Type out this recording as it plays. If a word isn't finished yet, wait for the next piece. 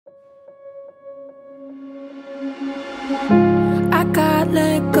I got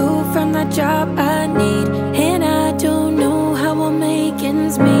let go from the job I need, and I don't know how I'll make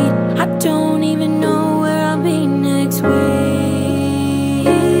ends meet. I don't even know where I'll be next week.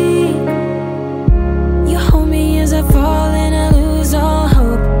 You hold me as I fall and I lose all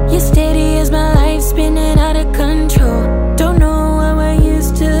hope. You're steady as my life spinning out of control. Don't know how I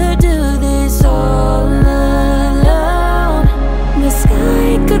used to do this all alone. The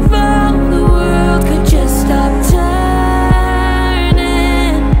sky could fall, the world could just stop turning,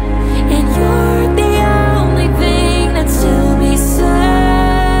 and you're the only thing that's still be certain.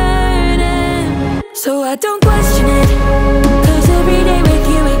 So I don't question it, 'cause every day with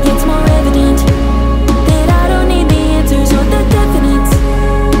you it gets more evident that I don't need the answers or the definites.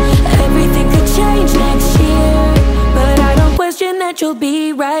 Everything could change next year, but I don't question that you'll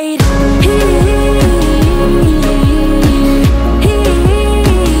be right here.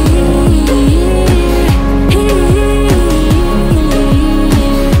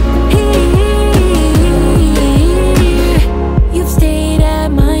 You've stayed at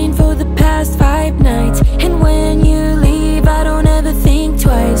mine for the past 5 nights, and when you leave I don't ever think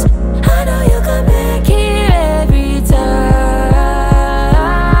twice. I know you'll come back here every time.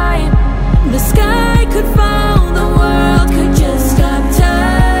 The sky could fall, the world could just stop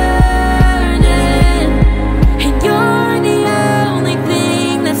turning, and you're the only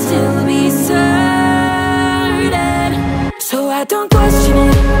thing that still be certain. So I don't question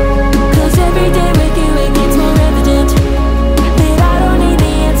it, 'cause every day with you it gets more evident that I don't need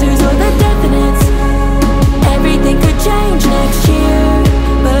the answers or the definites. Everything could change next year,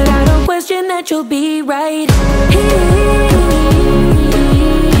 but I don't question that you'll be right here.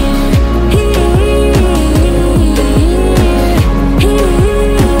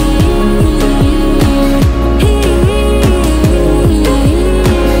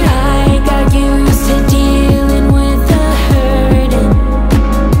 I got used to dealing with the hurting,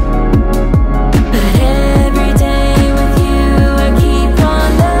 but every day with you I keep on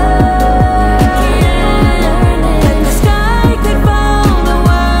learning that the sky could fall, the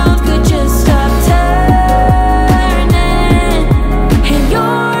world could just stop turning, and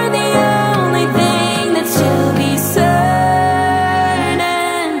you're the only thing that still be certain.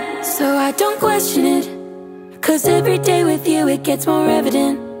 So I don't question it, 'cause every day with you it gets more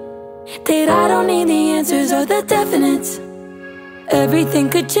evident that I don't need the answers or the definites. Everything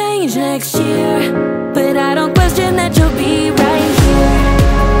could change next year, but I don't question that you'll be right here.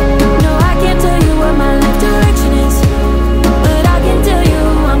 No, I can't tell you what my life direction is, but I can tell you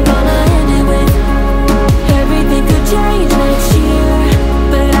who I'm gonna end it with. Everything could change next year,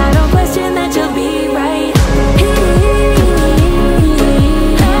 but I don't question that you'll be right here.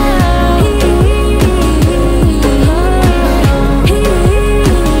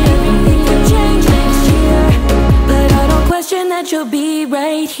 Everything could change next year, but I don't question that you'll be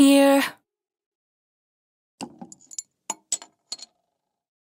right here.